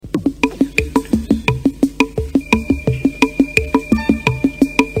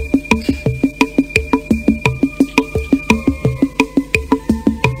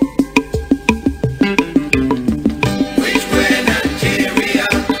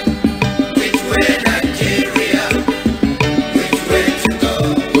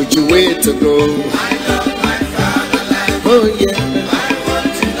to go. I love my fatherland. Oh yeah, I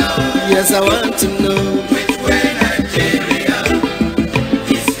want to know. yes, I want to know. Which way Nigeria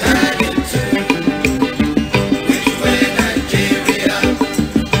is heading to? Which way Nigeria?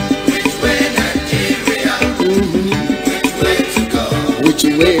 Which way Nigeria? Which way to go? Which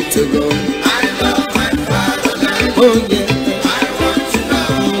way to go? I love my fatherland. Oh yeah, I want to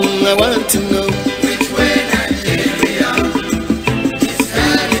know. I want to know. Which way Nigeria is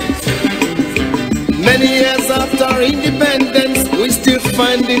heading to? Many years after independence, we still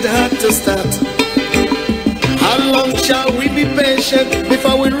find it hard to start. How long shall we be patient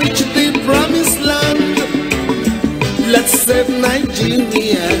before we reach the promised land? Let's save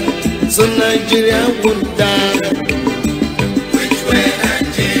Nigeria, so Nigeria won't die. Which way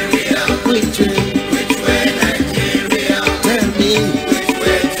Nigeria? Which way? Which way Nigeria? Tell me. Which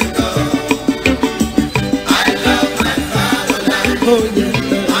way to go? I love my fatherland. Oh yeah,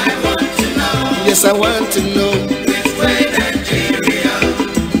 I want to know. yes, I want to know. Which way Nigeria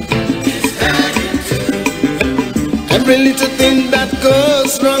is heading to? Every little thing that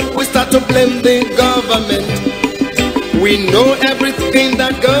goes wrong, we start to blame the government. We know everything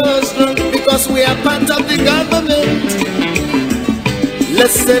that goes wrong because we are part of the government.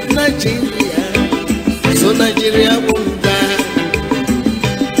 Let's save Nigeria, so Nigeria won't die.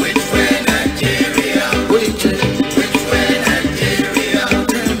 Which way Nigeria? Which way? Which way Nigeria?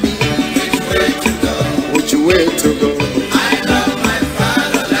 Tell me. Which way to go? Which way to go? I love my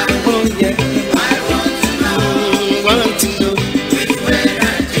fatherland. Oh yeah, I want to know. want to know. Which way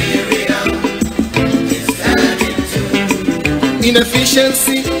Nigeria is heading to?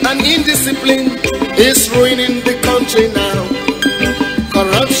 Inefficiency and indiscipline is ruining the country now.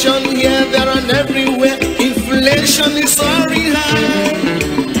 Corruption here, there, and everywhere. Inflation is soaring high.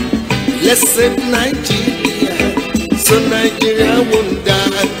 Let's save Nigeria, so Nigeria won't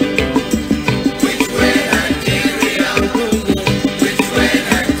die. Which way Nigeria? Which way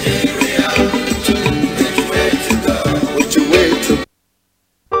Nigeria? Which way to go? Which way to go?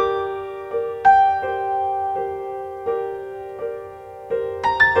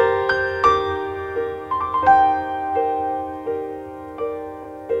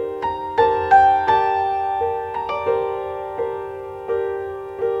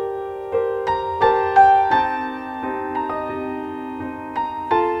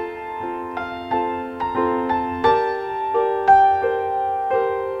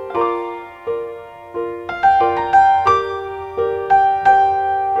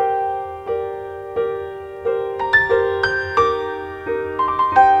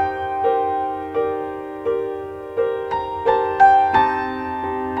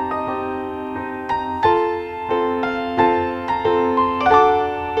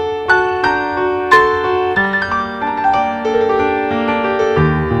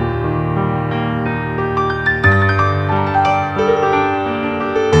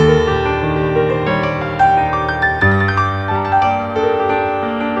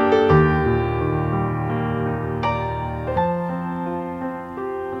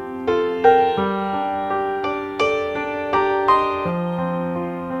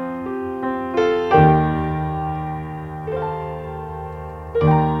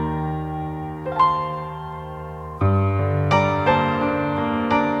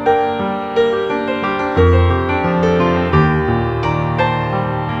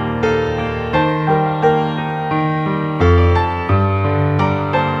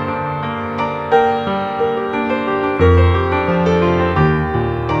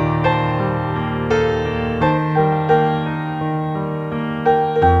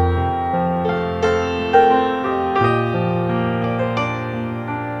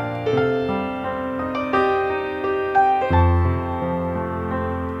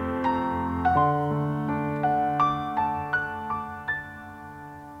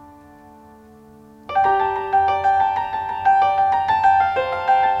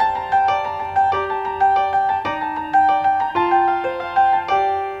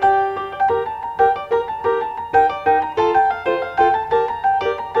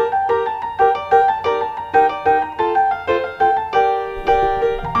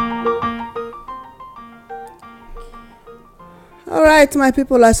 All right, my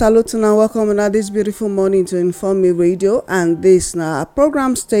people, I salute you and welcome now this beautiful morning to Inform Me Radio, and this now a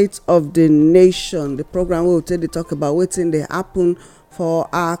program State of the Nation. The program will tell you talk about wetin dey happen for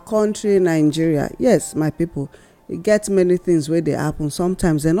our country, Nigeria. Yes, my people, e get many things wey dey happen.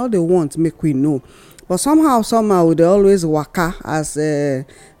 Sometimes they no dey want make we know, but somehow we dey always waka as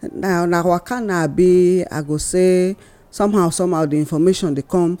na waka na be. I go say somehow the information dey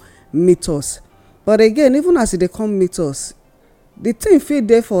come meet us. But again, even as e dey come meet us, the thing fit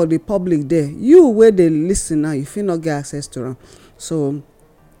dey for the public there. You wey dey listen now, you fit not get access to am. So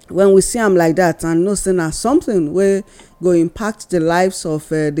when we see am like that and know say na something wey go impact the lives of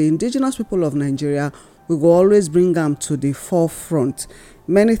the indigenous people of Nigeria, we go always bring am to the forefront.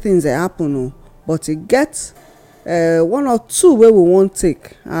 Many things dey happen o, but e get one or two wey we wan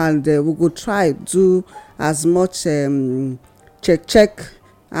take, and we go try do as much check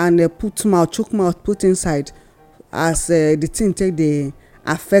and put mouth, chook mouth put inside as the thing take dey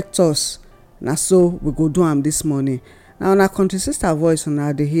affect us. Na so we go do am this morning. Now na country sister voice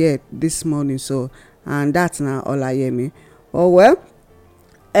una dey hear this morning, so and that na Olayemi. Oh well,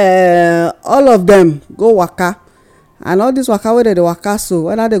 all of them go waka, and all this waka wey dem dey waka, so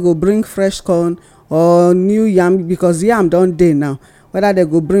whether they go bring fresh corn or new yam, because yam don dey now, whether they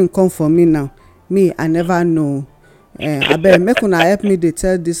go bring come for me now, me I never know. Abeg make una help me dey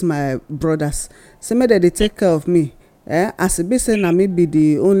tell this my brothers say make dem dey take care of me, as e be say na me be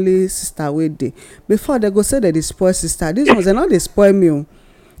the only sister wey dey. Before they go say dem dey spoil sister, this ones dem no dey spoil me o.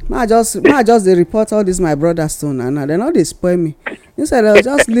 I just dey report all this my brothers to una now, dem no dey spoil me. Instead dem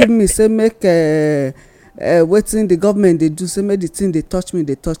just leave me say make wetin the government dey do, say make the thing dey touch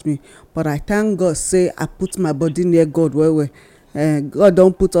me. But I thank God say I put my body near God well well. God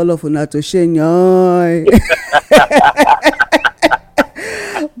don put all of una to shame.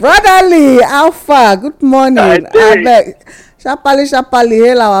 Brotherly, how far? Good morning. Abeg sharparly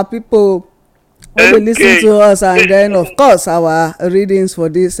hail our people wey dey listen to us, and then of course our readings for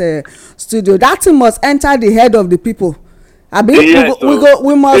this studio. That thing must enter the head of the people. Abi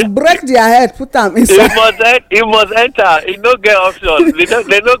we must break their head, put am inside. It must enter. It no get option.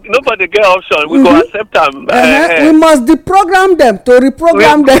 Nobody get option. We go accept them. We must deprogram them to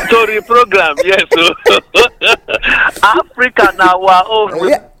reprogram them. To reprogram, yes. Africa now our own. We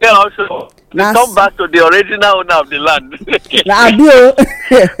get option. Come back to the original owner of the land.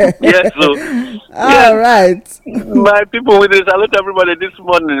 Yes, so. All right. My people, we salute everybody this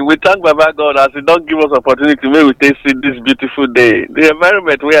morning. We thank Baba God as He don't give us opportunity. May we take see this beautiful day. The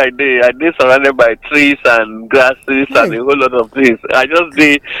environment where I dey surrounded by trees and grasses and a whole lot of things. I just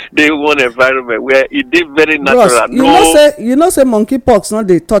dey one environment where it is very natural. Ross, you know say monkeypox not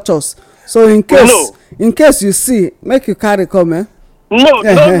they touch us. So in case you see, make you carry come. No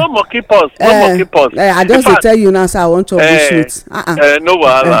monkeypox. No monkeypox. I just tell you now, so I want to wish it. No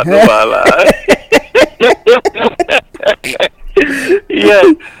wahala.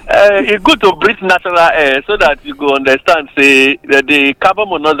 Yes, it's good to breathe natural air so that you go understand. Say that the carbon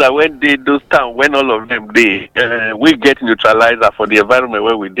monoxide when they those town, when all of them they we get neutralizer for the environment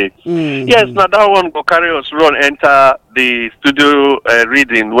where we did. Yes, now that one go carry us run enter the studio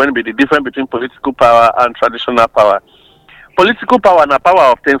reading when be the difference between political power and traditional power. Political power and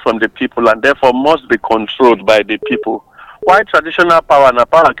power obtained from the people and therefore must be controlled by the people. While traditional power and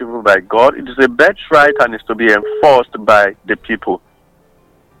power given by God, it is a birthright and is to be enforced by the people.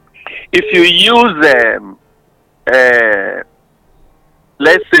 If you use,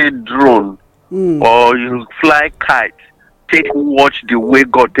 let's say, drone or you fly kite, take watch the way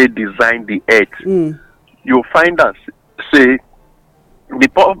God they designed the earth, you'll find us say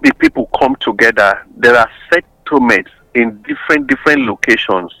before the people come together, there are settlements in different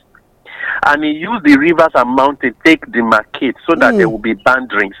locations. And he used the rivers and mountains take demarcate so that there will be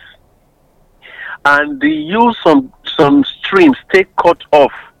boundaries. And they use some streams take cut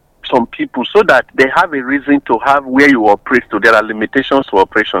off some people so that they have a reason to have where you operate to. There are limitations to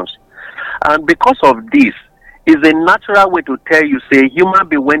operations. And because of this, is a natural way to tell you, say, human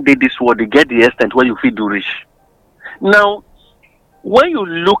being when they this world, they get the extent where you feel do rich. Now, when you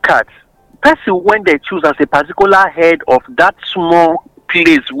look at person when they choose as a particular head of that small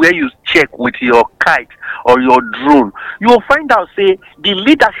place where you check with your kite or your drone, you will find out say the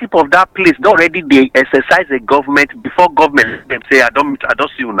leadership of that place not already they exercise a government before government them say I don't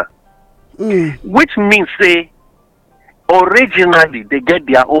see you now. Which means say originally they get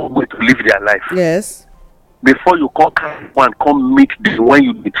their own way to live their life. Yes. Before you come meet the when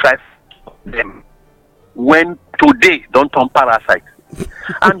you try them. When today don't turn parasite.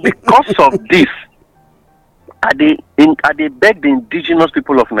 And because of this, I beg the indigenous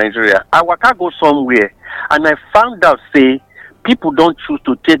people of Nigeria. I waka go somewhere and I found out say people don't choose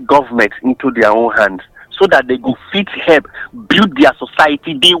to take government into their own hands so that they go fit help build their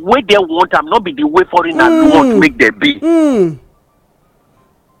society the way they want them, not be the way foreigners want to make them be.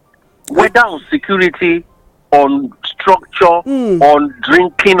 Whether on security, on structure on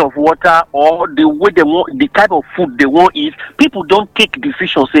drinking of water or the way they want, the type of food they want eat. People don't take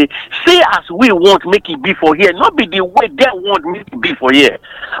decisions. Say as we want, make it be for here. Not be the way they want, make it be for here.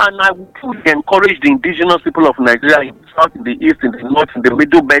 And I would encourage the indigenous people of Nigeria in the south, in the east, in the north, in the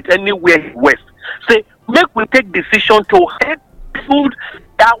middle belt, anywhere in the west. Say, make we take decision to help food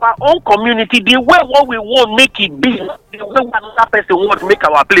our own community the way what we want make it be, the way another person want make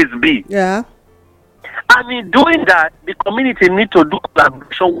our place be. Yeah. And in doing that, the community need to do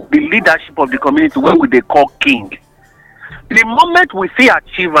collaboration with the leadership of the community, what we they call king. The moment we see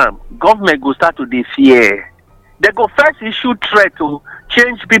achieve them, government go start to dey fear. They go first issue threat to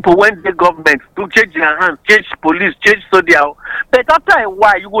change people when the government to change their hands, change police, change soldier. But after a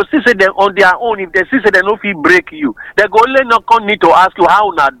while, you go see say them on their own. If they see say they no fit break you, they go only not need to ask you how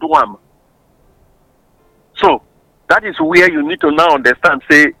na do am. So that is where you need to now understand.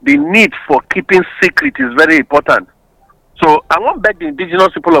 Say the need for keeping secret is very important. So I want beg the indigenous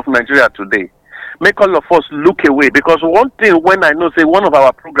people of Nigeria today. Make all of us look away, because one thing when I know say one of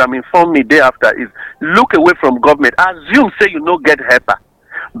our program inform me day after is look away from government. Assume say you no get helper,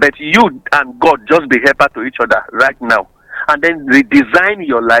 but you and God just be helper to each other right now, and then redesign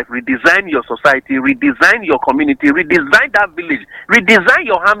your life, redesign your society, redesign your community, redesign that village, redesign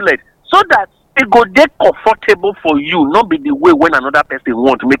your hamlet, so that it go dey comfortable for you, not be the way when another person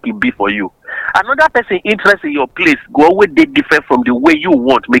want to make it be for you. Another person interest in your place go always dey different from the way you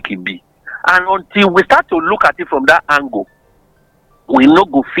want make it be. And until we start to look at it from that angle, we no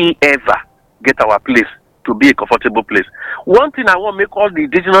go feel ever get our place to be a comfortable place. One thing I want to make all the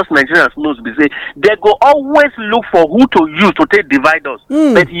indigenous Nigerians know is say they go always look for who to use to take divide us.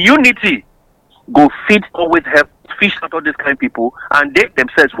 But unity go fit always help fish out all these kind of people, and they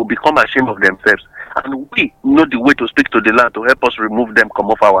themselves will become ashamed of themselves. And we know the way to speak to the land to help us remove them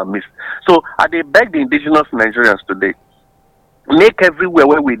come off our midst. So I dey beg the indigenous Nigerians today. Make everywhere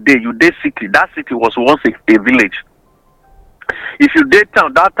where we dey, you dey city. That city was once a village. If you dey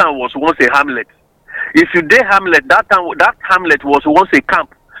town, that town was once a hamlet. If you dey hamlet, that hamlet was once a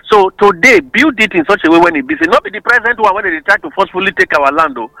camp. So today, build it in such a way when it be say, not be the present one when they try to forcefully take our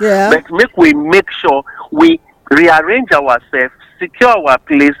land, but make sure we rearrange ourselves, secure our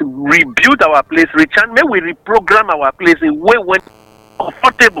place, rebuild our place, may we reprogram our place in way when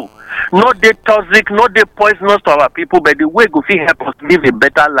comfortable. Not the toxic, not the poisonous to our people, but the way go fit help us live a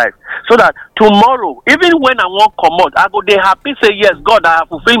better life. So that tomorrow, even when I won't come out, I go dey happy say, yes, God, I have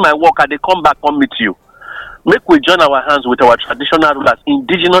fulfilled my work, and they come back and meet you. Make we join our hands with our traditional rulers,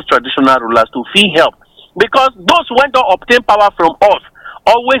 indigenous traditional rulers, to feel help. Because those who don't obtain power from us,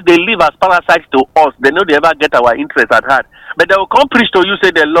 always they live as parasites to us. They know they ever get our interest at heart. But they will come preach to you,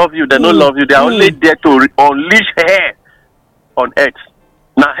 say they love you, they don't love you. They are only there to unleash hell on earth.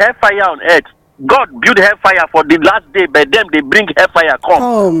 Now hellfire on earth. God built hellfire for the last day, but them they bring hellfire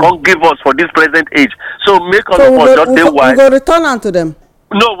come give us for this present age. So make us just say why. We go return unto them.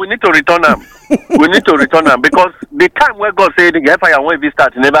 No, we need to return them. We need to return them, because the time where God said the hellfire when we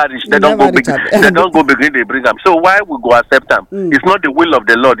start never reach. They don't go begin. They don't go begin. They bring them. So why we go accept them? It's not the will of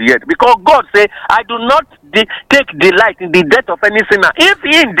the Lord yet, because God say, "I do not take delight in the death of any sinner. If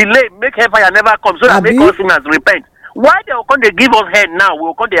he in delay, make hellfire never come, so that make all sinners repent." Why they will come they give us head now? We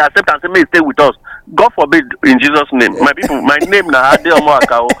will come they accept and say, "May stay with us." God forbid, in Jesus' name. My people, my name na Ade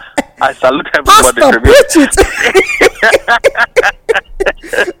Omoakao. I salute everybody. Pastor, preach it.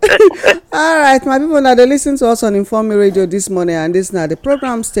 All right, my people, now they listen to us on Inform Me Radio this morning, and this now the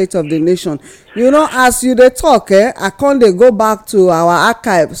program State of the Nation. You know, as you they talk, I can't they go back to our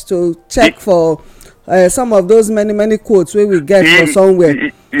archives to check for some of those many quotes where we get from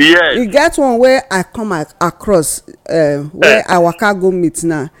somewhere. Yes. You get one where I come across where our cargo meet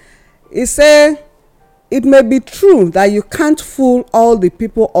now. It say, it may be true that you can't fool all the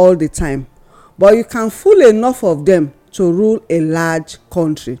people all the time, but you can fool enough of them to rule a large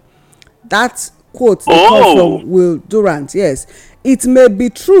country. That quote comes from Will Durant. Yes, it may be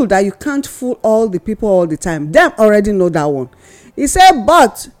true that you can't fool all the people all the time. Them already know that one. He said,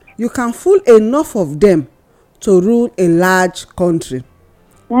 but you can fool enough of them to rule a large country.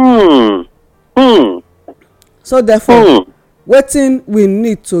 So therefore, wetin we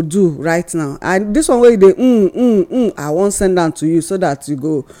need to do right now, and this one wey dey I wan send am to you so that you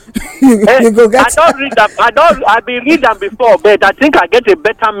go you go get. I don read am. I been read am before, but I think I get a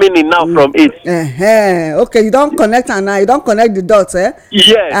better meaning now from it. Okay, you don connect am now. You don connect the dots,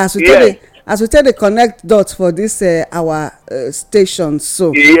 Yes. As we take the connect dots for this our station.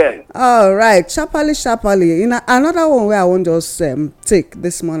 So all right, sharply. In another one where I wan just take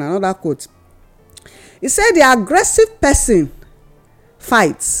this morning, another quote. He said, the aggressive person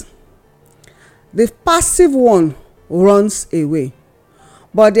fights, the passive one runs away,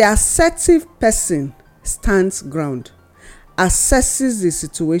 but the assertive person stands ground, assesses the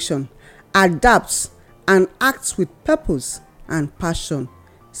situation, adapts, and acts with purpose and passion.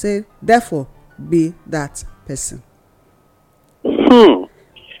 Say, therefore, be that person.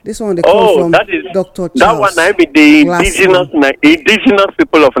 This one they come from Dr. Charles. That one I be the indigenous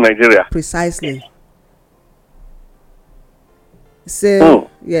people of Nigeria. Precisely. Say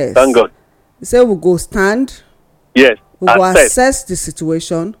yes. Thank God. Say we go stand. Yes. We go assess the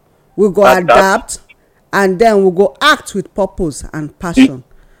situation. We go adapt, and then we go act with purpose and passion.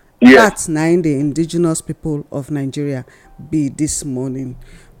 Yes. That's nine the indigenous people of Nigeria be this morning.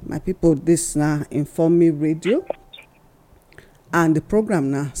 My people, this now Inform Me Radio. And the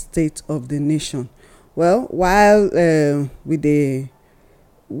program now, State of the Nation. Well, while we dey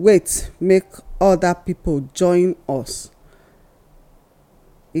wait, make other people join us.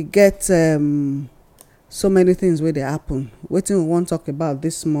 It get so many things where they happen. Wetin we wan talk about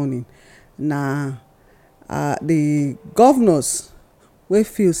this morning na the governors wey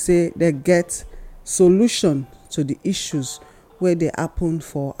feel say they get solution to the issues wey dey happen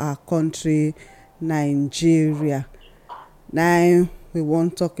for our country, Nigeria. Now we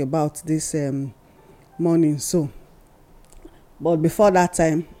wan talk about this morning so, but before that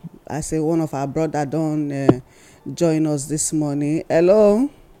time, I say one of our brother don join us this morning. Hello.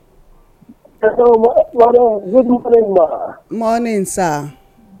 Hello, madam. Good morning, ma. Morning, sir.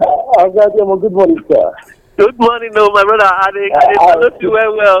 Good morning, sir. Good morning, my brother. I look you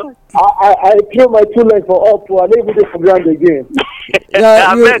well. I threw my 2 legs for up, I never did for ground again.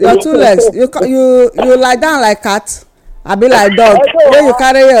 Your 2 legs. You lie down like cat. I be like dog. When you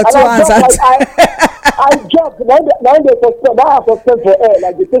carry your 2 hands out. I jumped. Now they suspend. Now I suspend for air.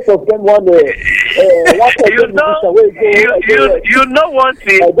 Like they take suspend one. You know one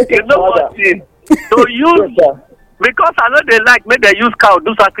thing. So use because I know they like make they use cow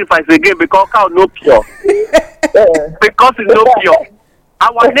do sacrifice again because cow no pure. Because it's no pure.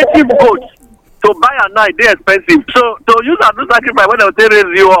 Our native goats to buy a night they expensive. So to use and do sacrifice when they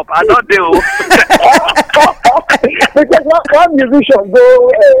raise you up, I don't do. Because one musician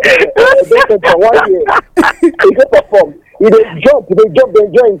go for 1 year, he go perform. He jump, they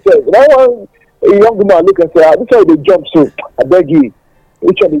enjoy himself. Now one young man look and say, "This one they jump so. I beg you,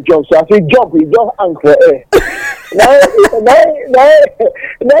 which one they jump so?" I say, "Jump, he just hang for air." Now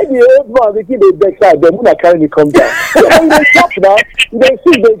the old man they keep the backside. They not carry me come down. So when they jump now, they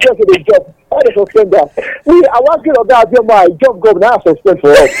see they jump. How they suspend that? Me, I want to that your man jump go now suspend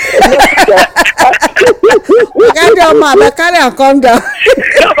for us. Carry your man, but carry and come down.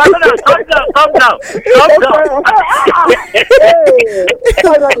 Come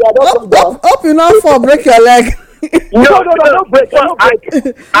down. Hope you not fall, break your leg. No, don't break.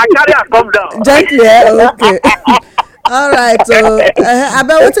 I carry and come down. Gently, okay. All right, so I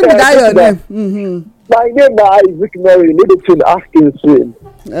bet what's that your name? My name is Isaac Mary, Littleton asking swim.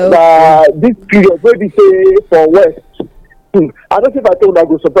 This period, where we say for West, I don't know if I told I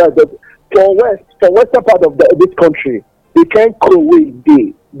go surprise, but for western part of this country, they can't go away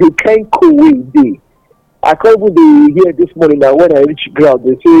day. I can't even hear this morning now when I reach ground,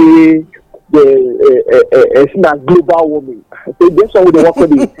 they say it's not global warming. So that's why they work on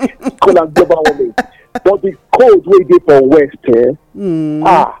the call it global warming. But the cold way they for West,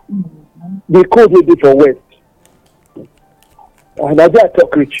 the cold way they for West. And I just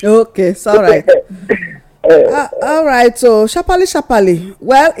talk rich. Okay, it's all right. All right, so sharply.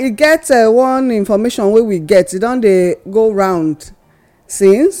 Well, it gets one information where we get. It don't they go round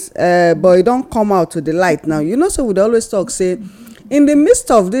since, but it don't come out to the light now. You know, so we always talk say, in the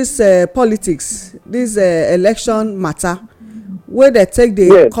midst of this politics, this election matter, where they take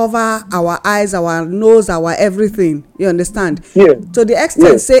the cover our eyes, our nose, our everything. You understand? Yeah. To the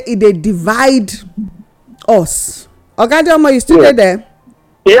extent say it they divide us. Ogadiomo, you still there?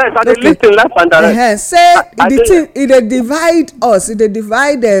 Yes, I did listen left and right. Say the thing, it divide us, it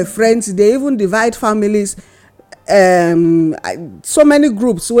divide friends, they even divide families. So many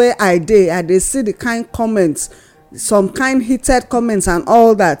groups where they see the kind comments, some kind heated comments and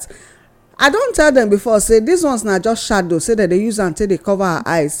all that. I don't tell them before, say these ones not just shadow, say that they use until they cover our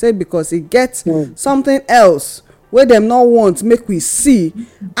eyes, say because it gets something else where them not want make we see,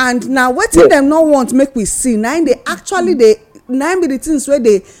 and now what them not want make we see now they actually be the things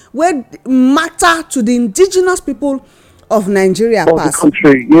where matter to the indigenous people of Nigeria pass. The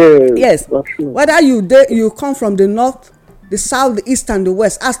country, yes, whether you come from the north, the south, the east and the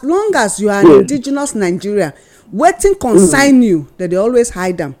west, as long as you are an indigenous Nigeria, wetin concern you that they always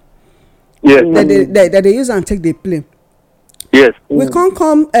hide them. Yes. That they use and take the play. Yes. We can't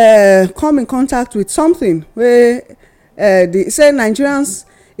come in contact with something where say Nigerians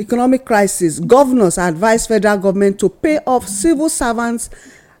economic crisis, governors advise federal government to pay off civil servants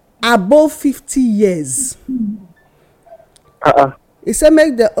above 50 years. He say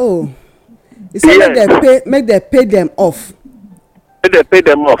make the he say make they pay them off. They pay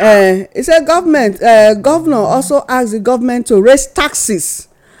them off. He said governor also asked the government to raise taxes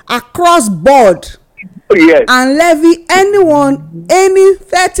across board. Yes. And levy any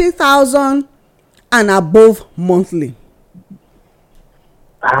 30,000 and above monthly.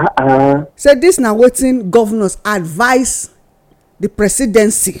 So this na wetin governors advise the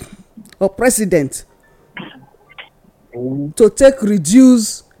presidency or president to take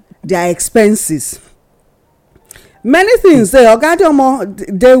reduce their expenses. Many things dey oga Adeomo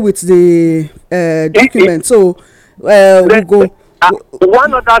dey with the document, so we go.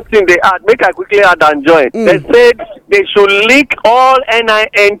 One other thing they add, make I quickly add and join. They said they should link all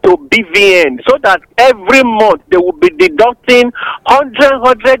NIN to BVN so that every month they will be deducting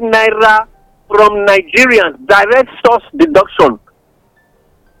 100 naira from Nigerians, direct source deduction.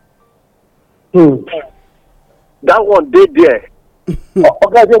 That one dey there.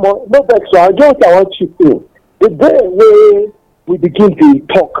 Okay, no vex. So I just want you to the day where we begin to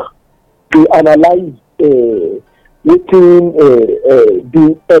talk, to analyze wetin the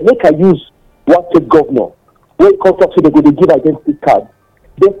make I use one state governor wey come talk say they go dey give identity card.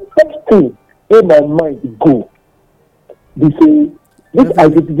 The first thing in my mind go be say this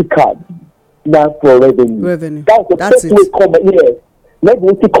identity card na for revenue. That's the first way come here. Let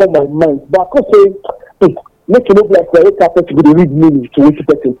me come my mind. But I could say make it look like the other person go dey read meaning to which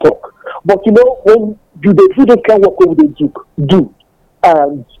person talk. But you know when you dey do this kind of work wey they do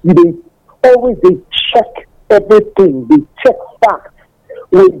and you dey always dey check everything, they check facts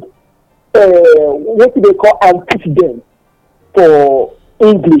with what they call antecedent for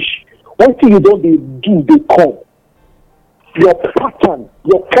English. One thing you don't do, they come. Your pattern,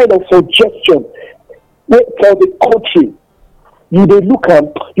 your kind of suggestion for the country, you they look at,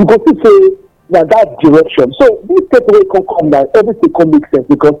 you go to say now that direction. So this takeaway can come now, everything can make sense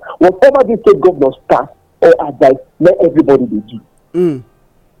because whatever the state governor starts or advice, let everybody be do.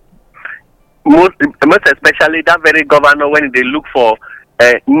 Most especially that very governor when they look for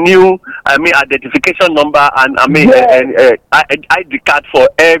new identification number and ID card for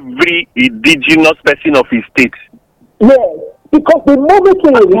every indigenous person of his state. Yes, because the moment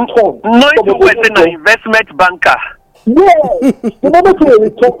you return, not even an investment banker. Yes, the moment you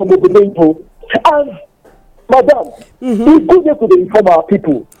return from the people, and madam, we go there to inform our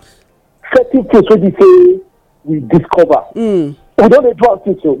people. Certain things when we say we discover, we don't do our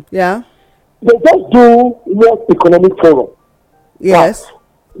so. Yeah. They just do World Economic Forum. Yes.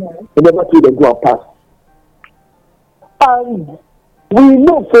 They never see them go and pass. And we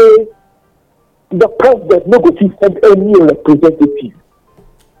know say the president no go to send any representative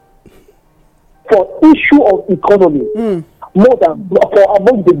for issue of economy more than for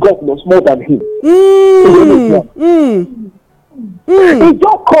among the governors more than him. He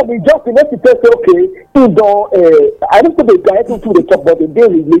just come, he just let it say okay, I don't think the guy to the top, but the day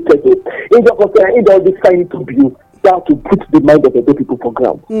related to he just say he don't decide to be down to put the mind of the people for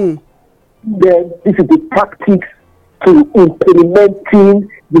ground. Then this is the tactics to implementing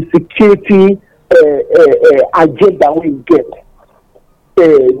the security agenda we get.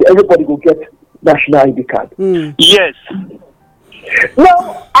 Everybody will get national ID card. Yes.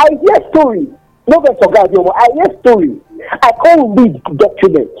 Now I hear story. No, I hear story. I can't read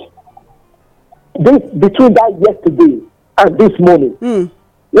documents. This between that yesterday and this morning.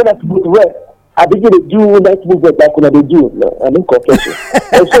 When I put rest, I begin to do night movement like when they do. No, I'm in confession.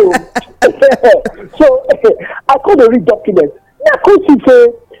 so I couldn't read documents. I could see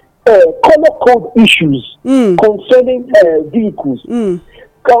say color code issues concerning vehicles.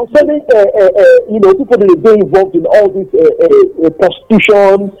 Concerning people that are involved in all this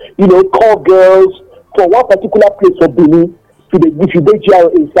prostitution, call girls for one particular place of Benin to the GRA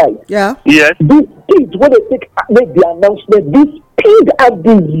inside. Yeah. Yes. These things when they make the announcement, this speed and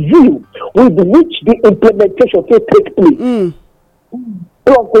the zeal with which the implementation can take place.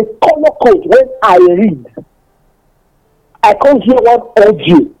 Plus the color code when I read, I can't hear one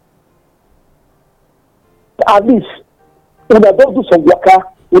audio. At least when I don't do some worker,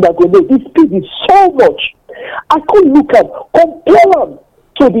 when I go know this speed is so much. I could look at compare them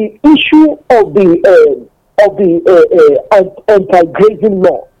to the issue of the anti-grazing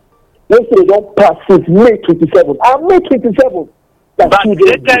law. When they don't pass since May 27. And May 27.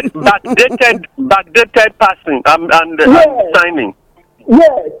 Backdated passing and signing.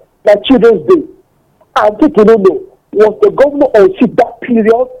 Yes, that Children's Day. And people don't know. Was the governor on seat that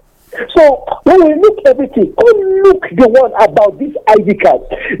period? So when we look everything, go look the one about this ID card,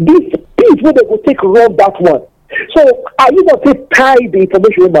 this piece where they go take run that one. So are you not to tie the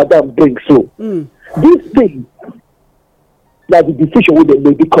information when Madam brings? So this thing that the decision will they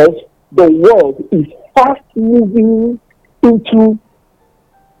make because the world is fast moving into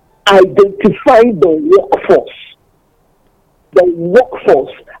identifying the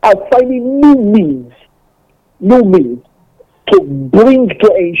workforce, and finding new means to bring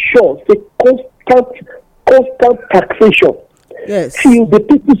to ensure the constant taxation. Yes. Till the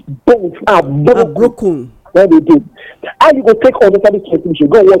people's bones are broken. When they do. And you go take on the television,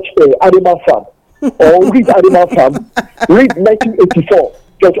 go watch Animal Farm or read Animal Farm, read 1984,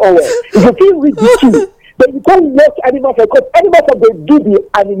 George Orwell. If you can read the two, then you can't watch Animal Farm because Animal Farm they do the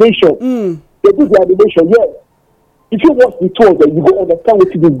animation. They do the animation, yes. If you watch the two of them, you go understand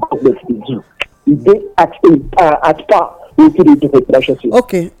what the government they do. They at par with the different production system.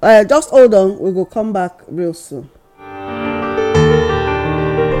 Okay, just hold on. We will come back real soon.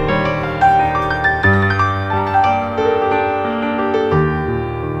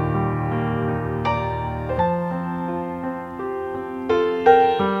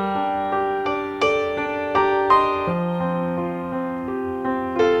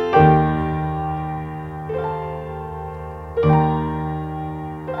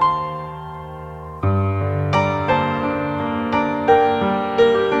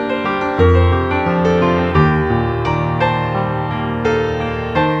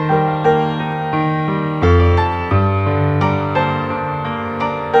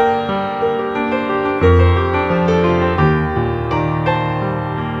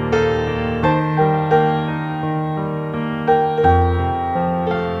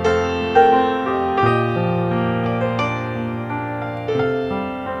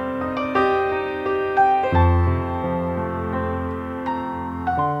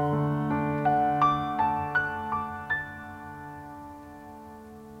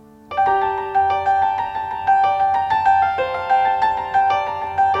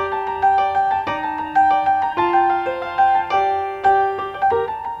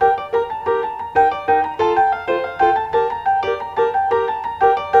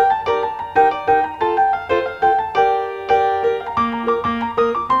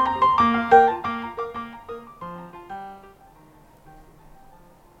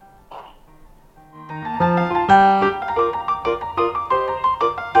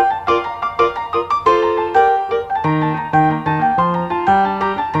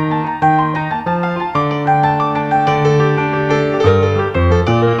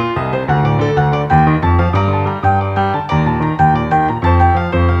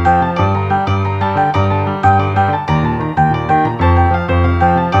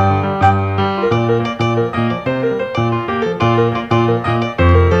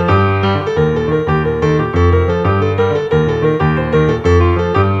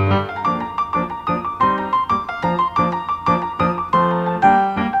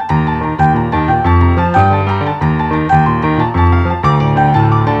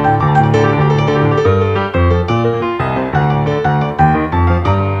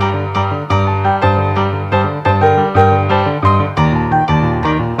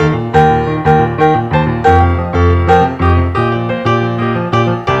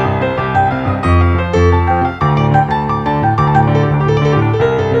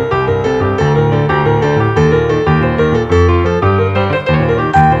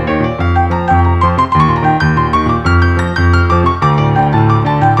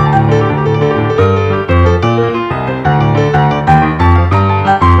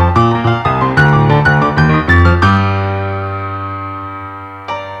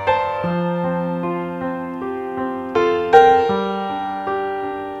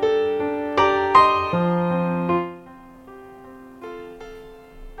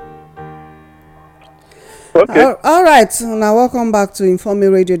 Okay. All right. Now, welcome back to Informe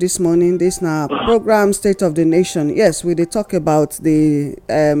Radio this morning. This now program State of the Nation. Yes, we did talk about the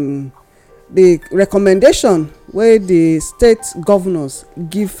recommendation where the state governors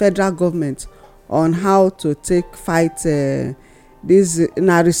give federal government on how to take fight this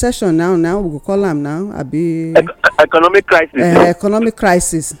now recession now we go call them now abi economic crisis. Economic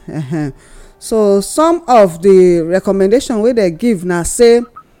crisis. So some of the recommendation wey they give now say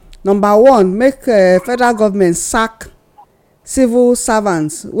number one, make federal government sack civil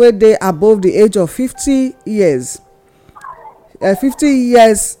servants wey dey above the age of 50 years. 50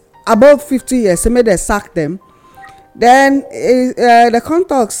 years, above 50 years, say make dem sack them. Then the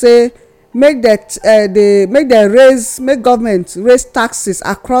contract say make government raise taxes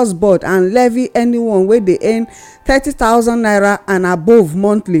across board and levy anyone wey dey earn 30,000 naira and above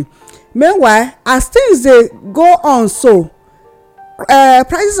monthly. meanwhile as things dey go on so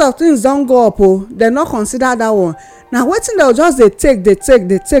prices of things don go up o, dem no consider that one. na wetin dem just dey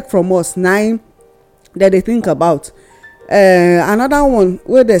take from us na im dem dey think about. Another one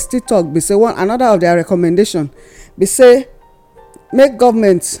wey dem still talk be say another of their recommendation be say make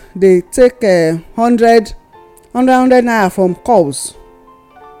government dey take 100 naira from calls.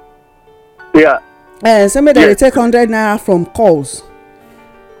 Yeah. Say make dem dey take 100 naira from calls.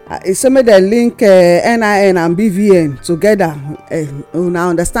 Say make dem link NIN and BVN together. Una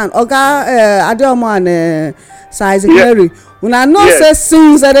understand oga Adeomo and Saizikeri, una know say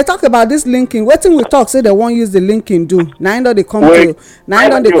since dem dey talk about this linking, wetin we talk say dem wan use the linking do, na im don dey come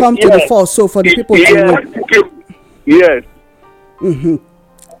to the fore so for the people to know. Yes.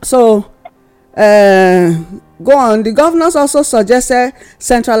 So go on. The governors also suggested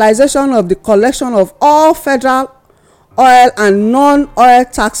centralization of the collection of all federal oil and non-oil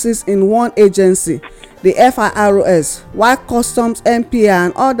taxes in one agency, the FIROS, while customs, NPA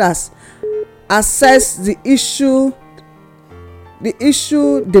and others assess the issue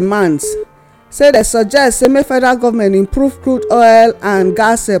demands. Say they suggest say make federal government improve crude oil and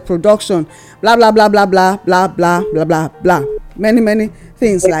gas production, blah blah blah blah blah blah blah blah blah blah, many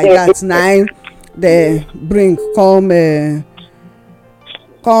things like that. Nine they bring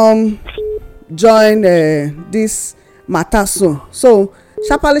come join this matter so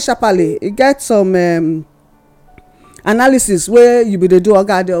sharparly e get some analysis wey you be dey do,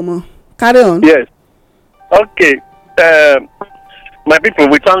 oga Adeomo. Carry on. Yes. Okay. My people,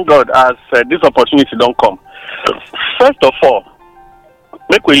 we thank God as this opportunity don't come. First of all,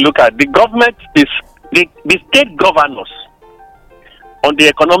 make we look at the government, the state governors on the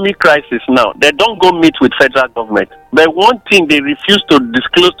economic crisis now. They don't go meet with federal government. But one thing they refuse to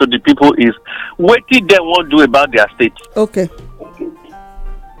disclose to the people is what did they want to do about their state. Okay.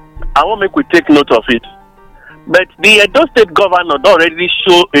 I want make we take note of it. But the Edo State governor already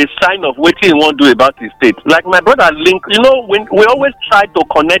show a sign of what he want to do about his state. Like my brother Link, we always try to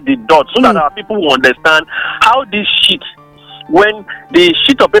connect the dots so that our people will understand how this sheet, when the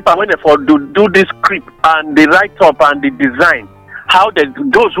sheet of paper, when they for do this script and the write up and the design, how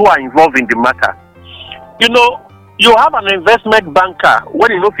those who are involved in the matter. You have an investment banker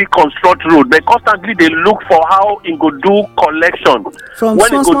when he he construct road, they constantly they look for how he go do collection. From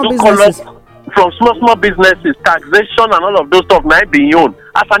when small businesses. From small businesses, taxation and all of those stuff might be owned.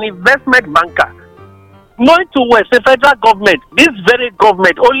 As an investment banker, knowing to where the federal government, this very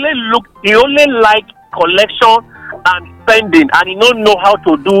government only like collection and spending, and he don't know how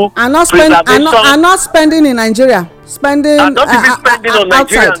to do and not spending in Nigeria. Spending and not even spending on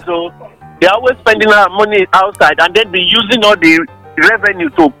Nigeria. So they're always spending our money outside and then be using all the revenue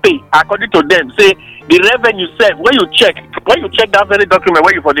to pay according to them. Say the revenue said when you check that very document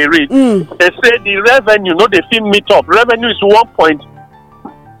where you for the read, they say the revenue they feel meet up. Revenue is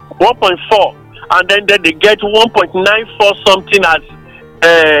 1.4 and then they get 1.94 something as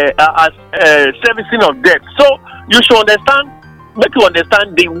servicing of debt. So you should make you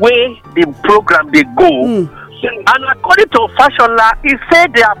understand the way the program they go. And according to Fashola, he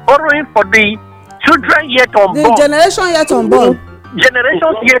said they are borrowing for the children yet unborn. The generation yet unborn.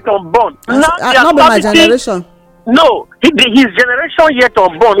 Generations yet unborn. Not by my generation. No, his generation yet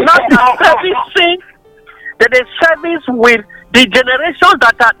unborn. Now they are servicing that they service with the generations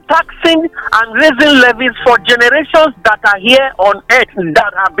that are taxing and raising levies for generations that are here on earth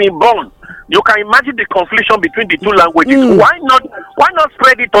that have been born. You can imagine the confliction between the two languages. Why not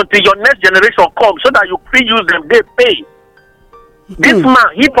spread it until your next generation comes so that you free use them, they pay. This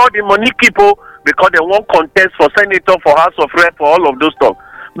man, he bought the money people because they won't contest for senator, for House of Rep, for all of those stuff.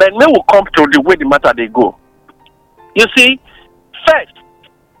 But they will come to the way the matter they go. You see, first,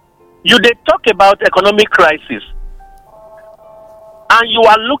 they talk about economic crisis. And you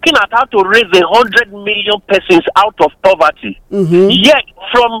are looking at how to raise 100 million persons out of poverty. Yet,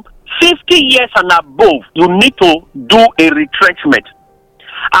 from 50 years and above, you need to do a retrenchment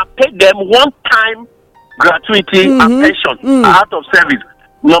and pay them one-time gratuity and pension out of service.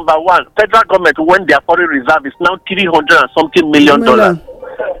 Number one, federal government, when their foreign reserve is now $300 and something million. Now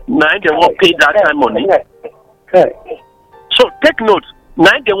they won't pay that kind of money. So take note,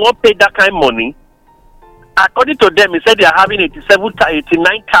 now they won't pay that kind of money. According to them, he said they are having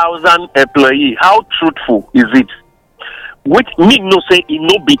 89,000 employees. How truthful is it? Which me no say it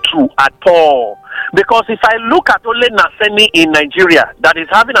no be true at all. Because if I look at only Naseni in Nigeria, that is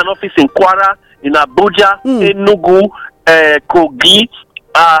having an office in Kwara, in Abuja, Enugu, Kogi,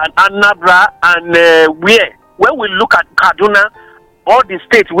 Anambra, and when we look at Kaduna, all the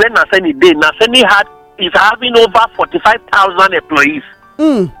states where Naseni is having over 45,000 employees.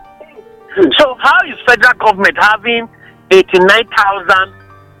 So how is federal government having 89,000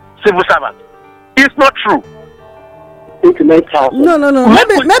 civil servants? It's not true. 89,000. No.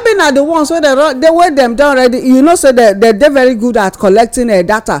 Maybe not the ones where they weigh them down already. You know, so they're very good at collecting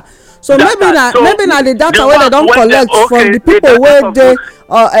data. So maybe not the data where they don't collect from the people where they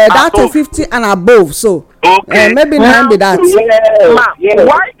data 50 and above. So maybe not be that.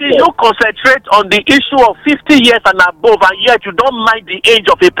 Why do you concentrate on the issue of 50 years and above, and yet you don't mind the age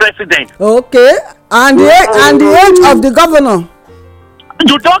of a president? Okay, and the age of the governor.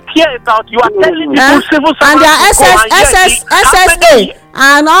 You don't care about. You are telling people civil servants and their SSA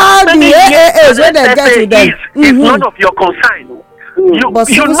and all the AAAs where they get to them. It's none of your concern. You know, as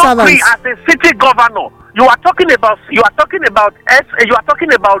a city governor, you are talking about reducing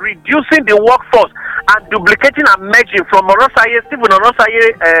the workforce and duplicating and merging from Stephen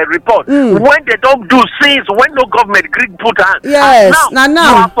Orosaye report when they don't do things, when no government Greek put hand. Yes, and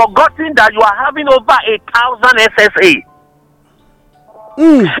now you are forgetting that you are having over 1,000 SSA.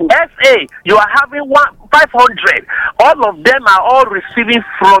 SA, you are having 500. All of them are all receiving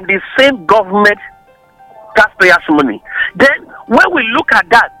from the same government taxpayers' money. Then when we look at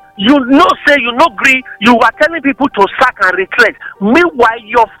that, you agree, you are telling people to sack and retreat. Meanwhile,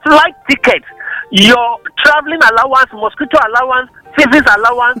 your flight ticket, your traveling allowance, mosquito allowance, physics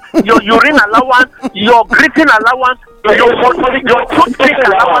allowance, your urine allowance, your greeting allowance, your toothpick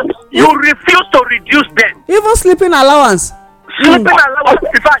allowance, you refuse to reduce them. Even sleeping allowance. Sleeping allowance,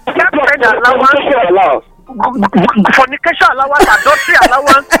 in fact, captain allowance, fornication allowance, adultery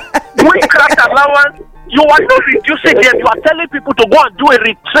allowance, witchcraft allowance, you are not reducing them. You are telling people to go and do a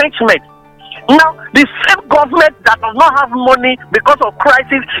retrenchment. Now, the same government that does not have money because of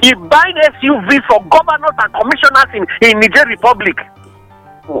crisis is buying SUVs for governors and commissioners in Niger Republic.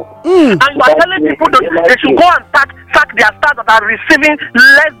 And you are telling people that they should go and sack their staff that are receiving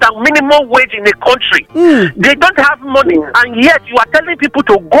less than minimum wage in the country. They don't have money, and yet you are telling people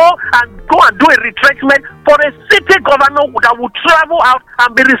to go and do a retrenchment for a city governor that will travel out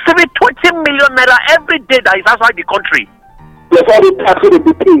and be receiving 20 million naira every day that is outside the country.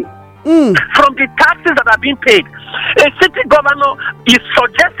 From the taxes that are being paid. A city governor is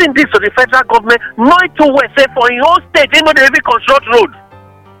suggesting this to the federal government, knowing too well, say for your own state, they know they even construct roads.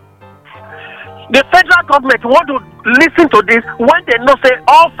 The federal government want to listen to this when they know say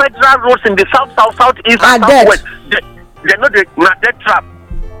all federal roads in the south, east, and southwest, they know they are dead trap.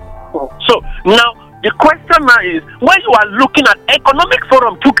 So now the question now is, when you are looking at Economic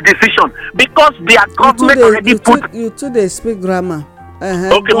Forum took decision because their government already put. You too they speak grammar.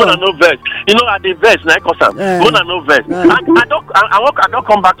 Okay, Mona no verse. You know at the verse, na Kosa. Mona no verse. I don't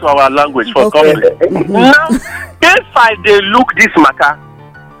come back to our language for conflict. Now, if I they look this matter.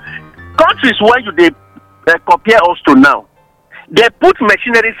 Countries where you they compare us to now, they put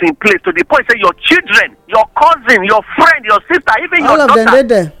machineries in place to the point say your children, your cousin, your friend, your sister, even all your of daughter,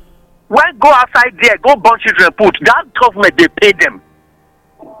 them when go outside there, go born children put, that government they pay them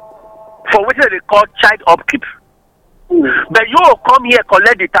for what they call child upkeep. But you will come here,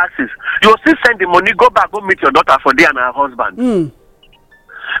 collect the taxes, you will still send the money, go back, go meet your daughter for there and her husband.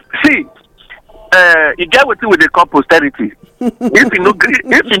 See, you get with the call posterity. If you no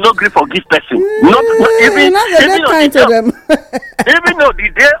agree forgive person, not even though the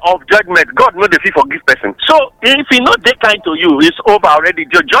day of judgment, God know the fee forgive person. So if he not they kind to you, it's over already.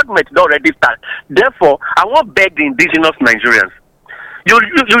 Your judgment is already start. Therefore, I want beg the indigenous Nigerians. You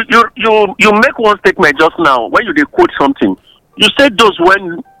make one statement just now when you quote something. You said those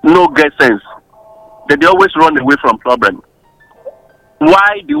when no get sense, that they always run away from problem.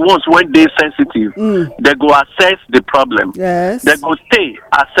 Why the ones when they sensitive, they go assess the problem. Yes. They go stay,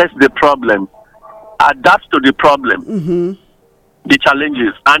 assess the problem, adapt to the problem, the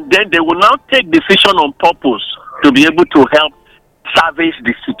challenges, and then they will now take decision on purpose to be able to help salvage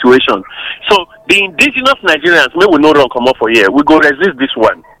the situation. So the indigenous Nigerians, may we no run come up for here. We go resist this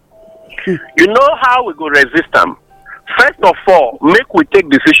one. You know how we go resist them? First of all, make we take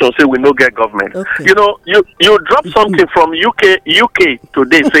decisions say we no get government. Okay. You know, you drop something from UK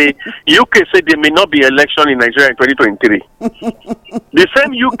today, say UK say there may not be election in Nigeria in 2023. The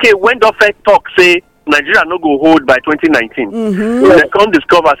same UK went off and talk say Nigeria no go hold by 2019. They can't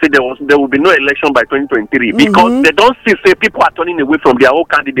discover say there will be no election by 2023 because they don't see say people are turning away from their own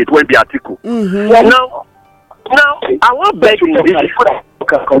candidate when be article. Now I want beg in this.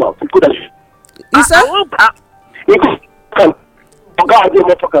 Come out.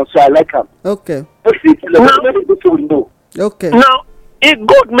 So I like him. Okay. Okay. Now, it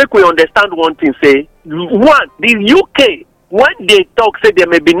good make we understand one thing. Say one, the UK when they talk say there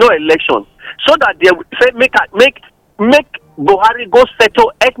may be no election, so that they say make Buhari go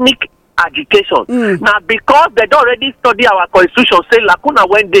settle ethnic agitation. Now, because they don't already study our constitution, say lacuna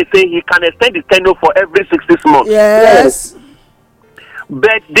when they say he can extend his tenure for every 6 months. Yes.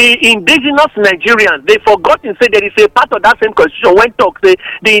 But the indigenous Nigerians, they forgot to say there is a part of that same constitution when talk say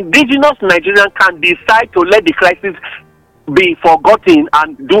the indigenous Nigerian can decide to let the crisis be forgotten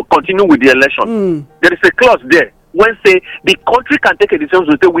and continue with the election. There is a clause there when say the country can take a decision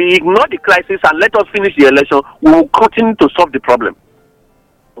to say we ignore the crisis and let us finish the election, we will continue to solve the problem.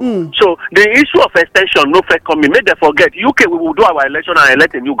 So the issue of extension, no fair coming, make them forget. UK, we will do our election and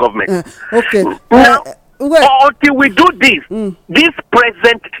elect a new government. Okay. Now, until we do this, this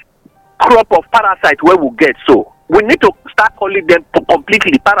present crop of parasites where we get, so we need to start calling them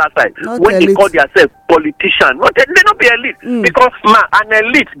completely parasites when they call themselves politicians. No, they not be elite because an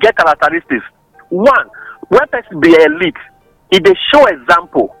elite get characteristics. One, when person be elite, if they show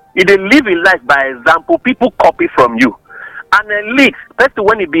example, if they live in life by example, people copy from you. An elite, person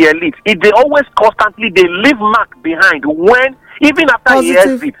when he be elite, if they always constantly they leave mark behind when even after he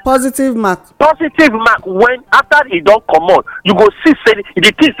exit. Positive mark when after he don't come out, you go see say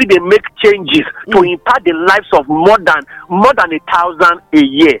the things they make changes to impact the lives of more than 1,000 a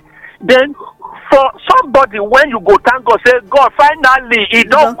year. Then for somebody when you go thank God say God finally he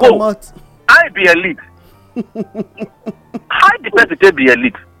don't go. I be elite. How the person be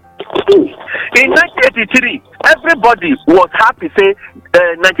elite? In 1983, everybody was happy. Say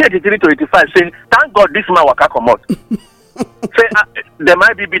 1983 to 85. Say thank God this man waka come out. Say the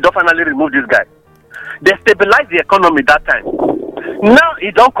IBB don't finally remove this guy. They stabilize the economy that time. Now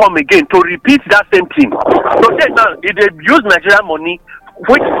it don't come again to repeat that same thing. So then now if they use Nigerian money,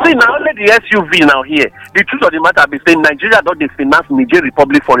 which see now only the SUV now here. The truth of the matter be saying Nigeria don't they finance Niger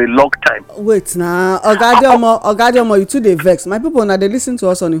Republic for a long time. Wait now, Ogadiomo, you too dey vex. My people now they listen to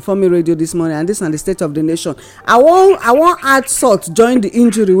us on Informe Radio this morning, and this is the state of the nation. I won't add salt join the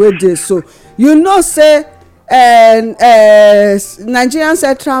injury wey dey so. You know say Nigerian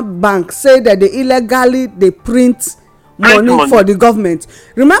Central Bank say that they illegally they print money for the government.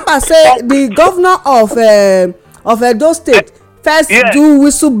 Remember say the governor of Edo State first do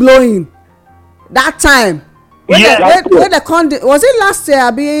whistle blowing that time. When they come, was it last year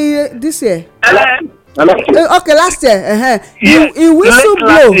or be this year? Okay, last year. He whistle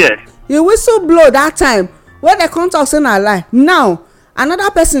blow. He whistle blow that time. When they come talk say na lie. Now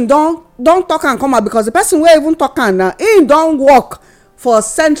another person don't talk and come out because the person wey even talk am now he don work for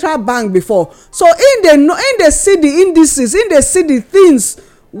Central Bank before, so in dey see the indices, in dey see the things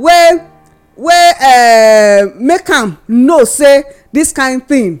wey make am know say this kind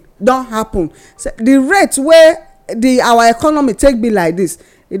thing don happen. So the rate wey our economy take be like this,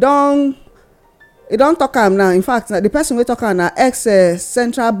 e don talk am now. In fact the person wey talk am na ex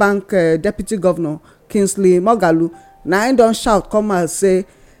Central Bank deputy governor Kingsley Moghalu. Na him don shout come out say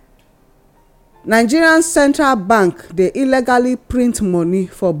Nigerian Central Bank dey illegally print money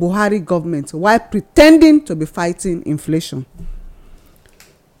for Buhari government while pretending to be fighting inflation.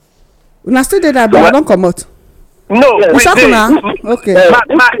 Una still dey that but I don comot. No, we dey. Okay.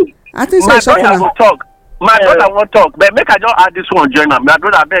 I think so. My brother will talk. My brother won't talk. But make I just add this one join am. My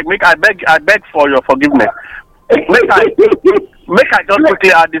brother I beg for your forgiveness. Make I just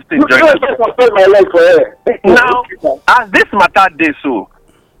quickly add this thing join am. Now, as this matter dey so,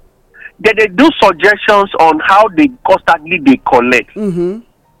 they do suggestions on how they constantly they collect.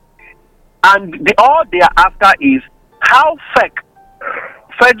 And all they are after is how fake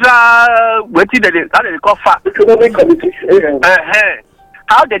federal how they call fact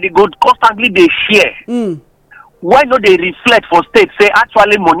how they go constantly they share. Why not they reflect for state say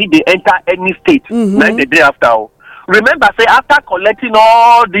actually money they enter any state then the day after. Remember say after collecting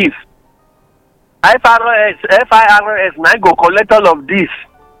all this FIRS now go collect all of this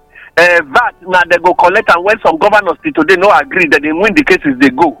VAT now they go collect, and when some governors today no agree that they win the cases they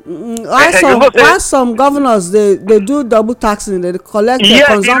go. Why some governors they do double taxing, they collect the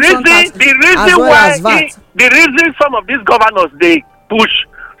consumption tax as well as VAT. The reason some of these governors they push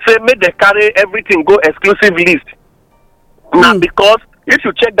say make they carry everything go exclusive list. Now because if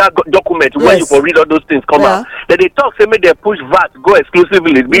you check that document when you for read all those things come out, then they talk say make they push VAT go exclusive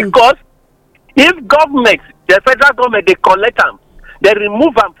list because if government, the federal government they collect them, they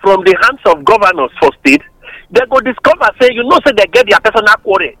remove them from the hands of governors for state, they go discover say you know say they get their personal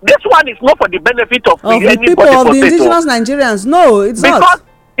quarrel. This one is not for the benefit of the people of the indigenous Nigerians. No, it's because not.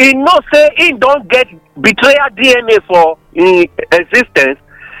 Because he know say he don't get betrayal DNA for existence.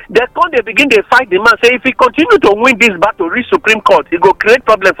 They begin they fight the man. Say if he continue to win this battle, reach Supreme Court, he go create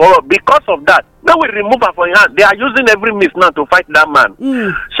problem for us. Because of that, now we remove her from his hand. They are using every means now to fight that man.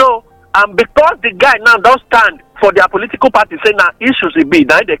 So And because the guy now don't stand for their political party, say now issues it be,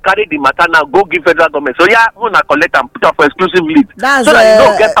 now they carry the matter now go give federal government. So yeah, we gonna collect and put up for exclusive lead. That's so that you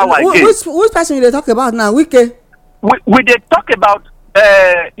don't get power again. Which person they talk about now? Wike? We they talk about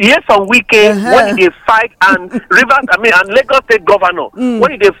yes on weekend when they fight and Rivers, and Lagos State Governor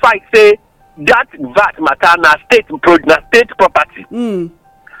when they fight say that VAT matter na state property.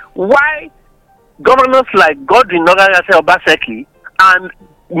 Why governors like Godwin Ogarase Obaseki and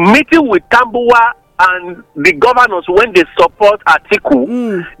meeting with Tambuwa and the governors when they support Atiku,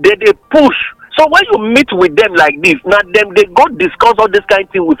 they push. So when you meet with them like this, now them they go discuss all this kind of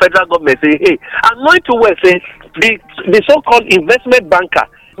thing with federal government. Say, hey, I'm going to where say the so-called investment banker.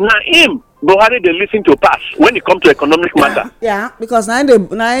 Now him Buhari they listen to pass when it comes to economic matter. Yeah, because now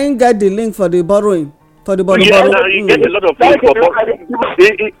they get the link for the borrowing. For the borrowing. Yeah, now you get a lot of things for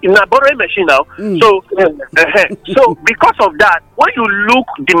in a borrowing machine now. So because of that, when you look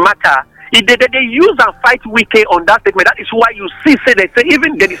the matter, they use and fight Wike on that statement. That is why you see say they say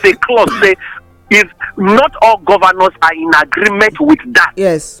even there is a clause say if not all governors are in agreement with that.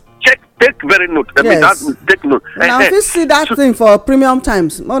 Yes. Take very note. Take note. Now if you see that thing for premium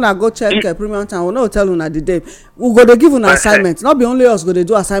times, when I go check premium time, we'll not tell you the day. We go to give an assignment. Not be only us go to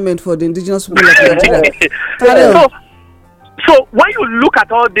do assignment for the indigenous people of Nigeria. So when you look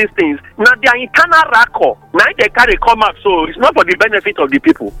at all these things, now their internal record, now they carry come up. So it's not for the benefit of the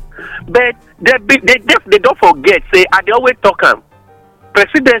people, but they don't forget. Say, and they always talk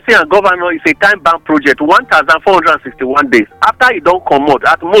presidency and governor is a time-bound project, 1,461 days. After you don't come out,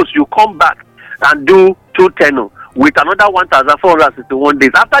 at most you come back and do 2 tenure with another 1,461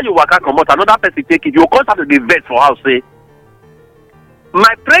 days. After you work out, come out, another person take it. You come start to the vet for house. Say,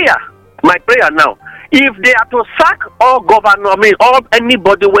 my prayer now. If they are to sack all governor, all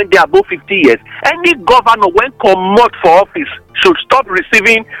anybody when they are above 50 years, any governor when come out for office should stop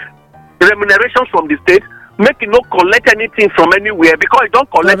receiving remunerations from the state. Make it not collect anything from anywhere because it don't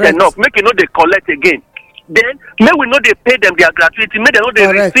collect enough. Make it not they collect again. Then may we know they pay them their gratuity. May they know they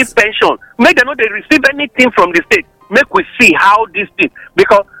receive pension. May they know they receive anything from the state. Make we see how this thing,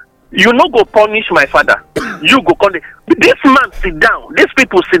 because you no go punish my father. You go call this man sit down. These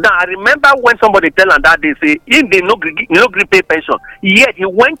people sit down. I remember when somebody tell him that they say if they no gree pay pension. Yet he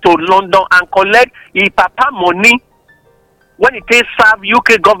went to London and collect his papa money. When it takes serve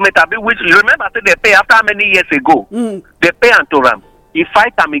UK government, which you remember say they pay after how many years ago? They pay and to them. He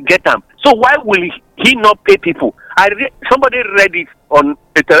fight them, he get them. So why will he not pay people? Somebody read it on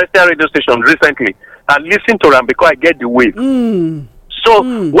a terrestrial radio station recently and listen to them because I get the wave. So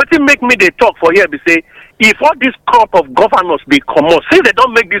what it make me they talk for here? They say if all this crop of governors be common, since they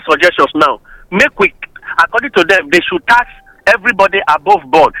don't make these suggestions now, make we according to them they should tax everybody above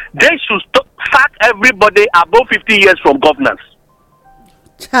board. They should sack everybody above 50 years from governance.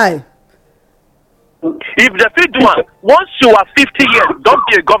 Chai. If they fit do one, once you are 50 years, don't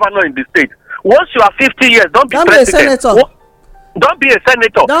be a governor in the state. Once you are 50 years, don't be president. Be a senator. Don't be a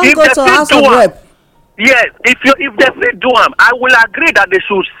senator. Don't if go to House of Rep. Yes, if they fit do one, I will agree that they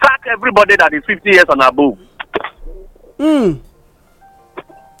should sack everybody that is 50 years and above.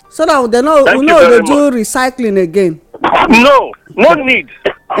 So that they know they do recycling again. No need.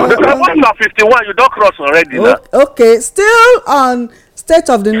 Because once you are 51, you don't cross already. Okay, still on State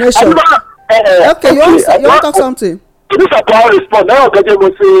of the Nation. Okay, you want to talk something? This is how I respond. Now I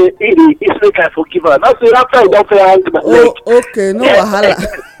will say, it's like I forgive her. Now say after I don't say I my leg. Okay, no wahala.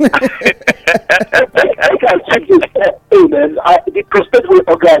 I can check this. Hey man, the prospect will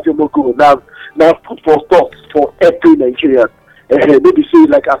organize Moko now food for thought for every Nigerian. Maybe say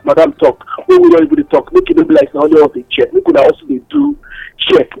like as Madam talk, we will not able to talk. Make it be like now only of the check. We could also do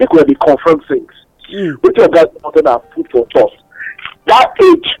check. Make could be confirm things. We talk about other food for thought. That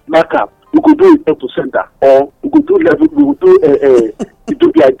age matter. We could do it to center, or we could do level. We would do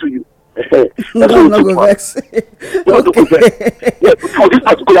I do you. That's what we do. Vex. Yeah, for this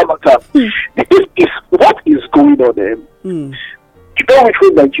particular matter, this is what is going on. You know which way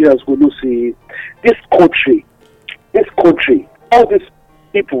Nigerians will not say this country, all these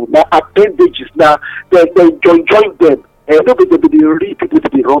people now appendages now they join them, and nobody will be the real people to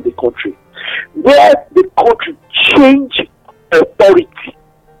be run the country. Where the country change authority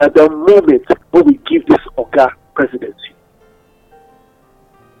at the moment when we give this Oga presidency.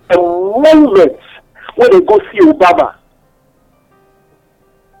 A moment when they go see Obama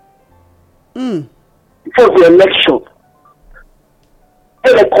before the election,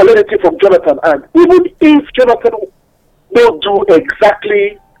 and they collect it from Jonathan, and even if Jonathan don't do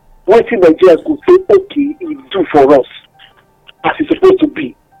exactly what Nigerians could say, okay, he do for us as it's supposed to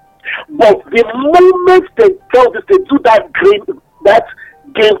be. But the moment they tell this, they do that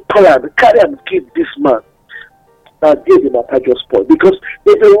game plan, carry and keep this man. Now, there's the matter just spoiled because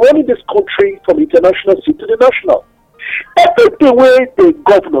they've been running this country from international city to the national. Everything where the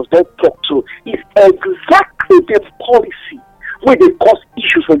governors don't talk to is exactly the policy where they cause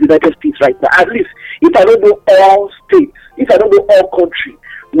issues for the United States right now. At least, if I don't know all states, if I don't know all countries,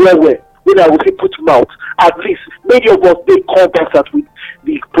 when I will say put mouth, at least many of us they contact with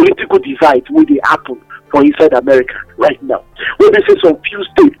the political divide where they happen for inside America right now. When they say some few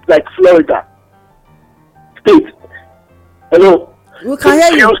states like Florida, states, hello, We can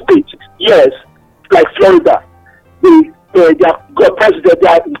hear you. few states, yes, like Florida, their president,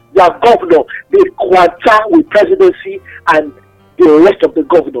 their governor, they quarter with presidency and the rest of the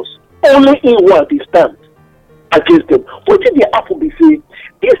governors. Only in one they stand against them. What did they happen? They say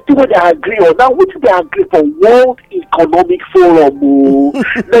this thing what they agree on. Now what did they agree for World Economic Forum?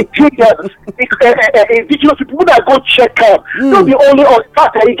 Nigerians, indigenous people that go check out. Not the only on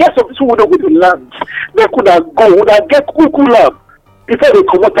fact he gets some people who with the land. They could have go, would have get Google land before they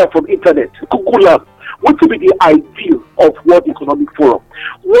come out from internet. Google land. What would be the ideal of World Economic Forum?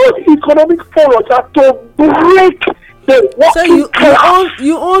 World Economic Forum are to break the working So class.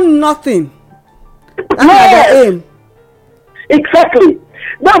 you own nothing. That's Yes. the aim. Exactly.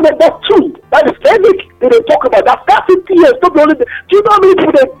 Now number two, that is every they talk about that 50 years. Not only do you know how many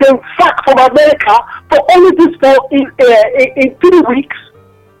people they sack from America for only this for in 3 weeks?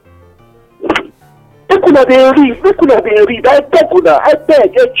 They could have been read. I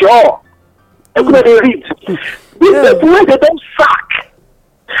beg a jaw. They could have been read. These people they don't sack.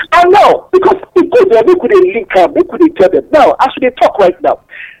 And now, because it could they could link up, they could tell them. Now, as we talk right now,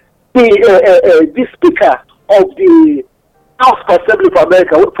 the speaker of the House of Assembly of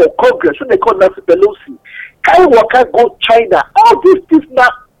America for Congress, when they call Nancy Pelosi, can go China. All this now,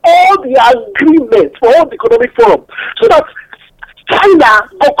 all the agreements for all the economic forum, so that China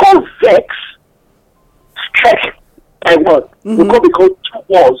will call vex, stretch Taiwan. We can become 2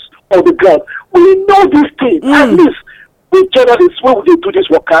 wars on the ground. We know this thing. At least we journalists, when we do this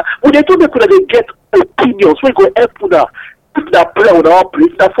work, when they do make sure they get opinions, we go help now. If that prayer with our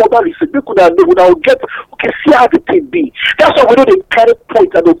place, that further research, we could have get see how the thing be. That's why we know they carry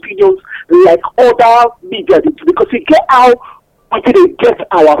points and opinions like other media do, because we get how we can get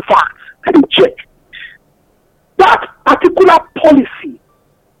our facts and check. That particular policy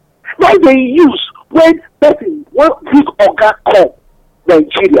why they use when this organ come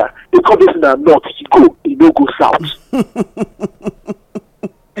Nigeria, they come this in the north, he go south.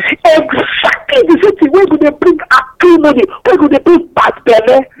 Exactly the same thing. Where do they bring acrimony? Where do they bring bad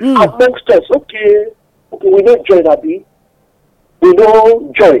belly amongst us? Okay, we don't join Abi. We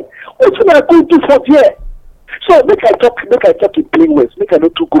don't join. What should I go do for there? So make I talk in plain words, make I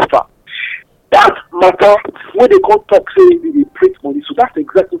not too go far. That matter when they come talk say they print money. So that's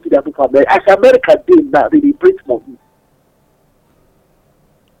exactly what they happen for America. As America did now, they print money.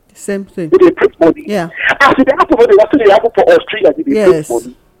 Same thing. They print money. Yeah. As it happen for they happen for Australia, they print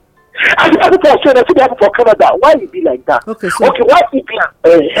money. As it happen for Australia, they happen for Canada. Why it be like that? Okay, so why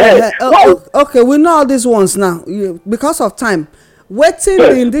England? Okay, we know all these ones now. Because of time, wetin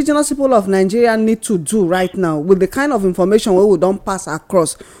the indigenous people of Nigeria need to do right now with the kind of information wey we don pass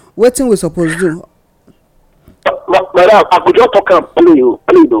across, wetin we suppose do? Madam, I could just talk and play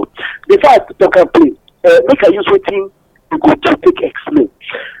no. Before I talk and play, make I use wetin you go to take explain.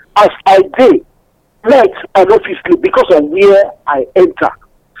 As I dey, let I no fit sleep because of where I enter.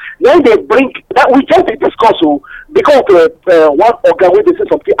 When they bring that, we just discuss because one organ when they say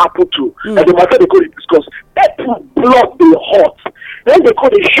something happen to, and the matter they go to discuss. People blood they hot. Then they call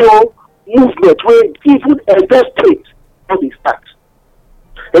the show movement where even elder states how they start.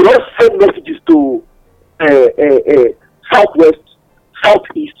 They just send messages to southwest,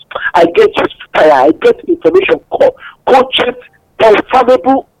 southeast. I get just fire. I get information, check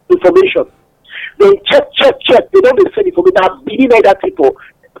confirmable information. They check. They don't send information. I'm beginning either people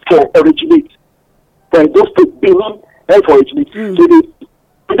for originate. For those states beginning and for originate. So they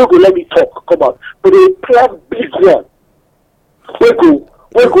don't go let me talk. Come on, but they plan big one.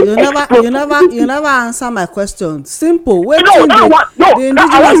 You never answer my question. Simple. Wait till the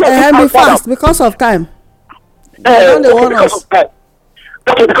indigenous be fast because of time. Because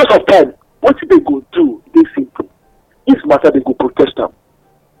of time. What they go do? They simple. This matter they go protest them.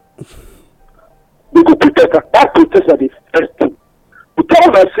 They go protest them. That protest are the first thing. We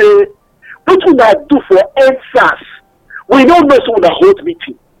tell them say, what will I do for NSAS? We don't know so we hold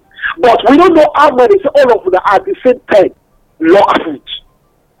meeting, but we don't know how many. All of them at the same time lock food.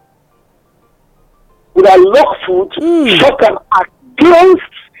 With a lock food, shut them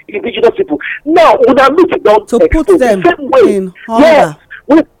against indigenous people. Now, when I meet it down to put them the same way, in order. Yes,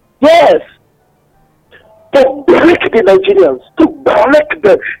 Yes. To break the Nigerians, to break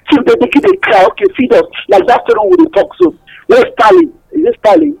them, till they begin to cry, okay, feed us. Like that story we talk so. Where's Stalin? Is it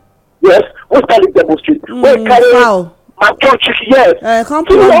Stalin? Yes. Where's Stalin demonstrate? Where's Stalin? My church, yes. Come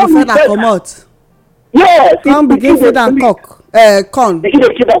plug the feather comot. Yes. Come begin feed am cock. Corn. Begin to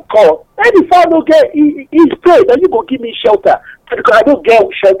feed am corn. And if I don't get, he's prayed, then you go give me shelter. Because I don't get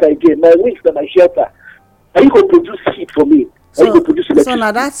shelter again. My wings are my shelter. And you go produce heat for me. So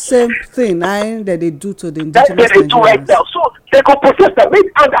now that same thing that they do to the indigenous Nigerians. They do right now. So they go protest them.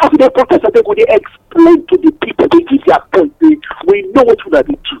 And after they protest them, they go they explain to the people. They give their point. We know what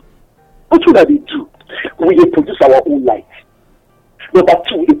they do. What they do? We produce our own light. Number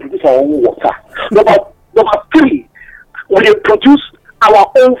 2, we produce our own water. Number 3, we produce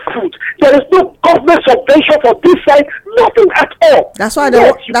our own food. There is no government subvention for this side, nothing at all. That's why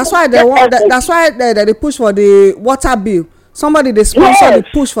they push for the water bill. Somebody they sponsor the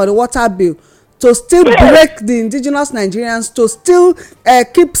push for the water bill to still break the indigenous Nigerians, to still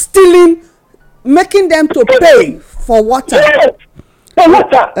keep stealing, making them to pay for water. Yes. For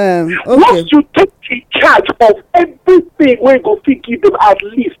water. Okay. Once you take in charge of everything, we go give them at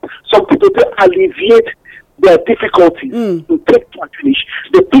least some people to alleviate their difficulties to take to finish.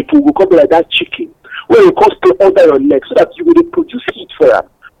 The people will come like that chicken where you come stay under your legs so that you will produce heat for them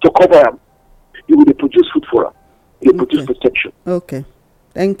to cover them. You will produce food for them. You produce protection. Okay,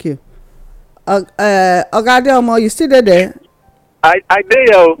 thank you. Ogade Omo, you still there? I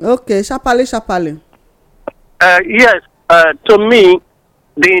there. Okay, sharply. Yes. To me,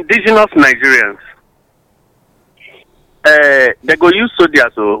 the indigenous Nigerians, they go use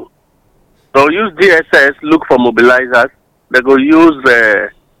soldiers, so they'll use DSS, look for mobilizers. They go use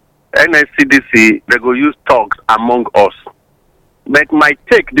NSCDC. They go use thugs among us. But my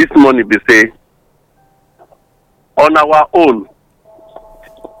take this morning be say, on our own,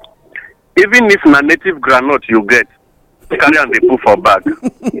 even if na native groundnut you get, carry and they put for bag.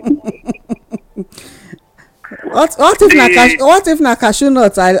 What if na cashew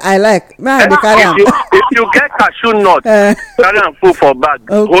nuts I like? May I carry am? If you get cashew nuts, carry and put for bag.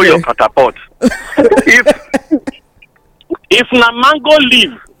 Okay. Hold your catapult. if na mango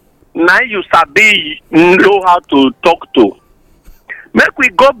leaf, now you sabi know how to talk to. Make we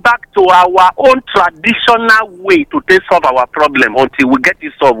go back to our own traditional way to take solve our problem. Until we get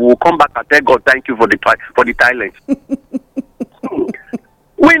it solved, we'll come back and tell God thank you for the talent.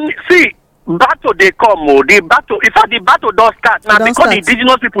 When see battle they come, the battle. In fact, the battle don't start now because the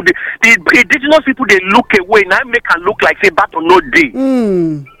indigenous people, the indigenous people, they look away now. Make and look like say battle no day.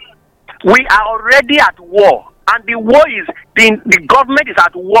 We are already at war, and the war is the government is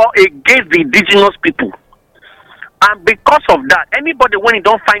at war against the indigenous people. And because of that, anybody when he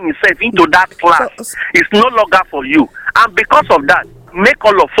don't find himself into that class, it's no longer for you. And because of that, make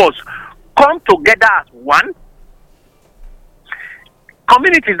all of us come together as one.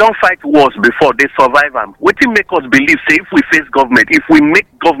 Communities don't fight wars before they survive them. Wetin make us believe say if we face government, if we make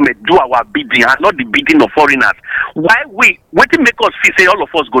government do our bidding and not the bidding of foreigners, wetin make us feel say all of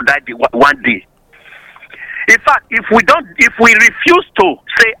us go die one day? In fact, if we refuse to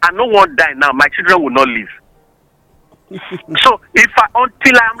say I no want die now, my children will not live. So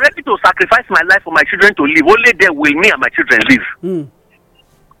until I am ready to sacrifice my life for my children to live, only then will me and my children live.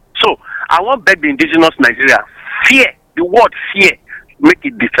 So I want beg the indigenous Nigeria, fear, the word fear, make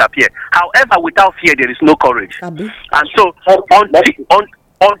it disappear. However, without fear there is no courage. And so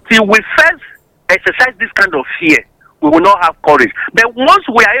until we first exercise this kind of fear, we will not have courage. But once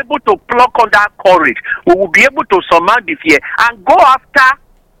we are able to pluck on that courage, we will be able to surmount the fear and go after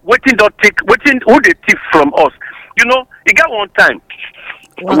who they take from us. You know, you get one time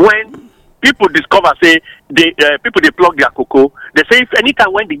when people discover say people they plug their cocoa, they say if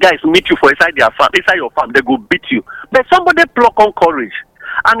anytime when the guys meet you for inside your farm, they go beat you. But somebody pluck on courage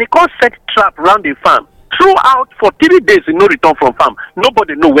and they can't set trap around the farm. Throughout for 3 days, no return from farm.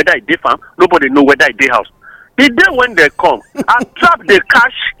 Nobody know whether it dey farm, nobody know whether it dey house. The day when they come and trap they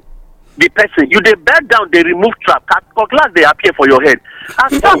catch the person, you they bed down, they remove trap, cutlass they appear for your head.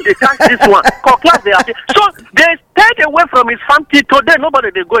 And trap they catch this one, cutlass they appear. So they stayed away from his farm till today.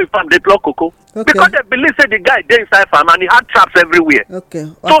 Nobody they go in farm, they pluck cocoa. Okay. Because they believe say the guy dey inside farm and he had traps everywhere. Okay.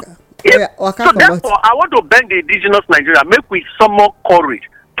 So therefore I want to beg the indigenous Nigeria, make we some more courage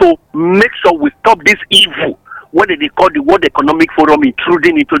to make sure we stop this evil what they call the World Economic Forum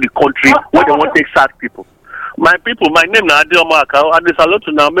intruding into the country where they want to take sad people. My people, my name is Adi Omaka. I salute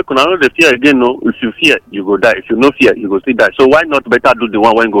to now make una no dey fear again. No, if you fear, you go die. If you no fear, you go still die. So why not better do the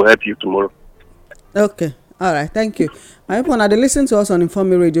one when go help you tomorrow? Okay, all right, thank you. My people, now they listen to us on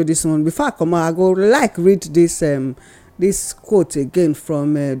Informe Radio this morning. Before I come out, I go read this this quote again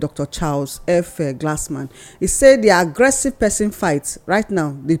from Dr. Charles F. Glassman. He said the aggressive person fights right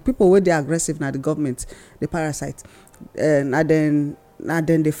now. The people wey dey aggressive na the government, the parasite, na then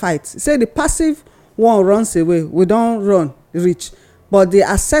they fight. He say the passive one runs away, we don run reach, but the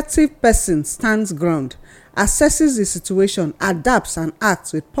assertive person stands ground, assesses the situation, adapts and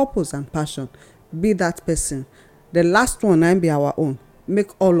acts with purpose and passion. Be that person. The last one na be our own.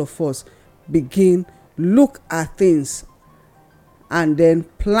 Make all of us begin look at things and then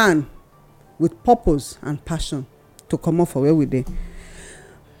plan with purpose and passion to comot for where we dey.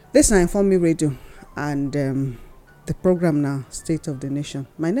 This na Inform Me Radio, and the program na State of the Nation.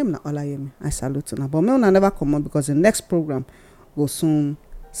 My name na Olayemi. I salute una, but me una never comot because the next program go soon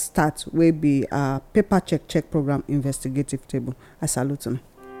start, wey be paper check program, investigative table. I salute una.